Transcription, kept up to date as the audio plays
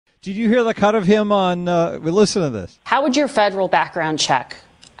Did you hear the cut of him on, listen to this. How would your federal background check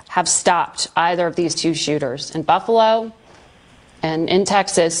have stopped either of these two shooters? In Buffalo and in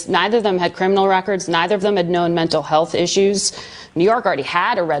Texas, neither of them had criminal records. Neither of them had known mental health issues. New York already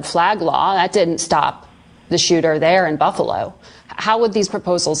had a red flag law. That didn't stop the shooter there in Buffalo. How would these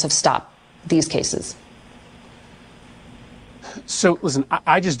proposals have stopped these cases? So, listen,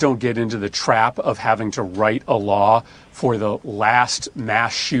 I just don't get into the trap of having to write a law for the last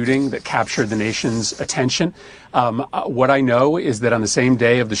mass shooting that captured the nation's attention. What I know is that on the same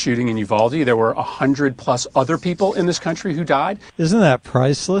day of the shooting in Uvalde, there were 100+ other people in this country who died. Isn't that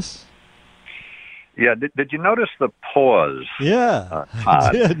priceless? Yeah, did you notice the pause? Yeah,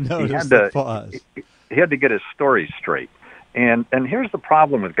 I did notice the pause. He had to get his story straight. And here's the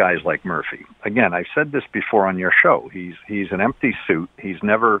problem with guys like Murphy. Again, I've said this before on your show. He's an empty suit. He's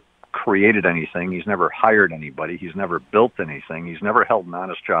never created anything. He's never hired anybody. He's never built anything. He's never held an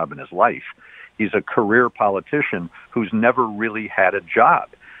honest job in his life. He's a career politician who's never really had a job.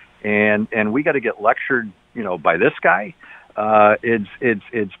 And we got to get lectured, by this guy.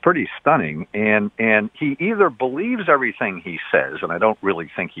 It's pretty stunning. And he either believes everything he says, and I don't really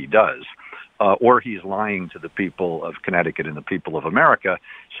think he does, or he's lying to the people of Connecticut and the people of America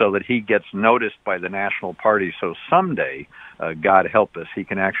so that he gets noticed by the national party. So someday, God help us, he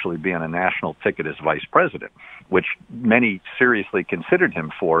can actually be on a national ticket as vice president, which many seriously considered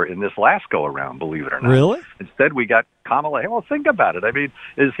him for in this last go-around, believe it or not. Really? Instead, we got Kamala Harris. Well, think about it. I mean,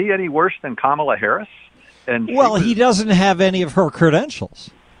 is he any worse than Kamala Harris? And he doesn't have any of her credentials.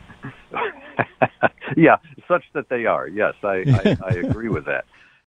 Yeah, such that they are. Yes, I agree with that.